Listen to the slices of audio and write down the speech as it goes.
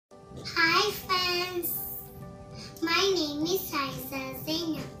Hi friends, my name is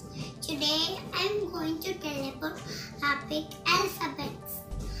Haiza. Today I am going to tell about Arabic alphabets.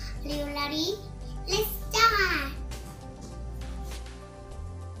 Are you ready? Let's start.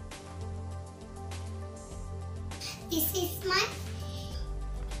 This is my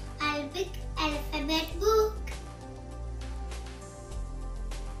Arabic alphabet book.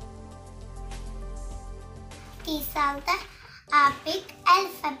 These are the Arabic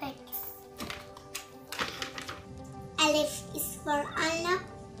alphabets. Alif is for Arnab.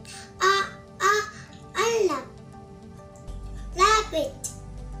 Arnab. Rabbit.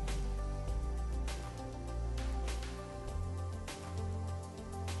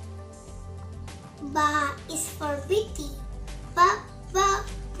 Ba is for Biti.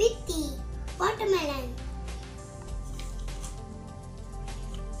 Biti. Watermelon.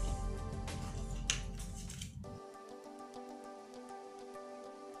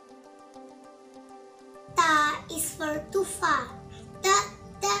 Ta is for Tufar.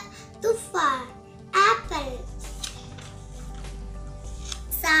 Tufar. Apple.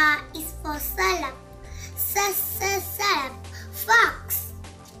 Sa is for Salab. Salab. Fox.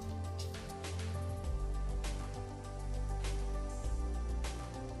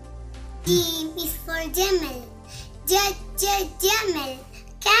 Jim is for Jamel. Jamel.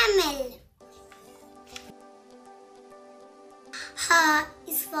 Camel. Ha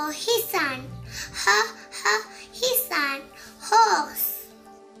is for Hisan. Hisan. Horse.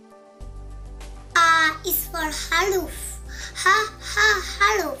 A is for Haluf.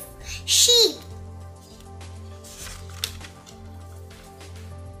 Haluf. Sheep.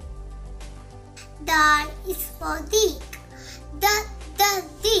 Dal is for Dik.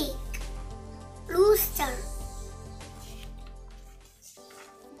 Dik. Rooster.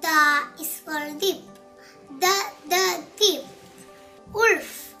 Da is for Dip. Dip.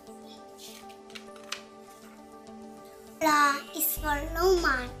 Wolf. Ra is for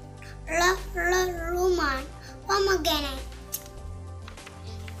Roman. Roman. Pomegranate.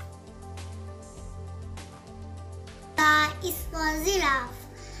 Ta is for Giraffe.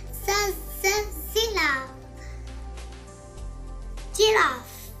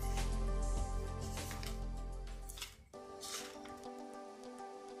 Giraffe.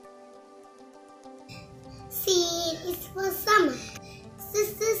 Sin is for Samak.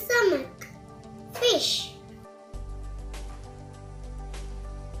 Samak. Fish.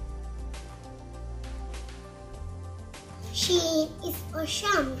 Shin is for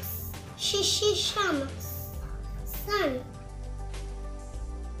Shams. Shams. Sun.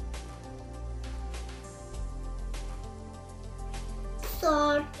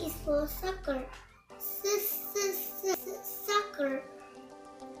 Sword is for Sucker. Sucker.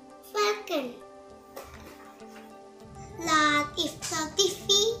 Falcon. Latify.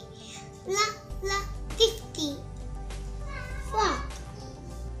 Frog.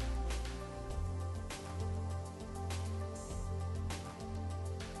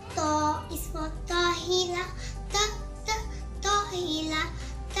 Ta is for Tahila.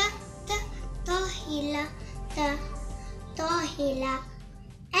 Tahila.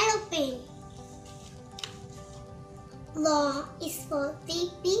 Aeroplane. La is for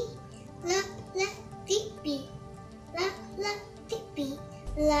Tipi.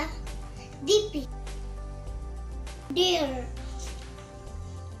 Dippy. Deer.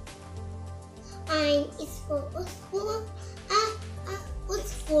 Ein is for Usfur.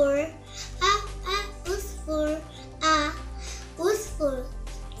 Usfur.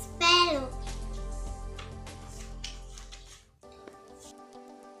 Sparrow.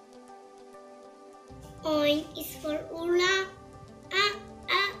 Oin is for Ula.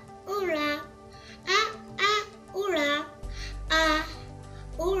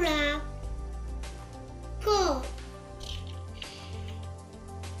 Ura. Ko.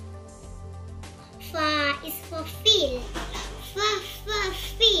 Fa is for Feel.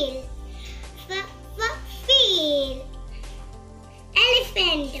 Feel.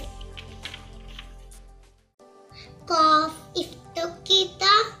 Elephant. Kaf is to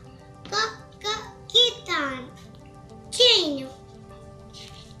Kita. Kitan. Chain.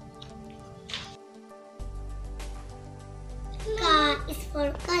 Ka is for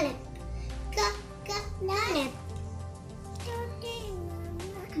Kalep. Kalep.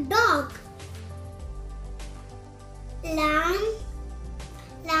 Dog. Lamb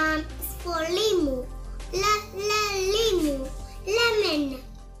is for Limu. Limu. Lemon.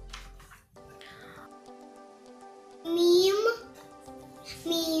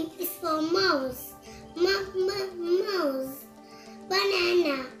 Meme is for Mouse. Mouse.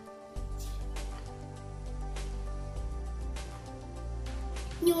 Banana.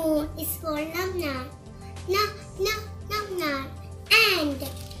 New N is for number. Number. And.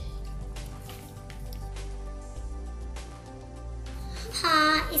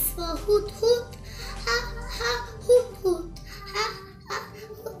 Ha is for hoot. Ha, hoot. Ha,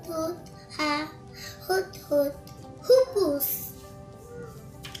 hoot. Ha, hoot. Hoopus.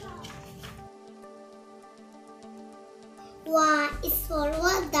 Wa is for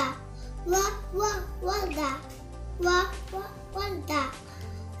wada. Wada. Wada.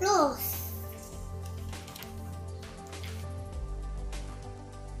 Rose.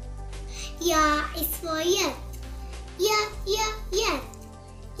 Ya is for yet. Yet.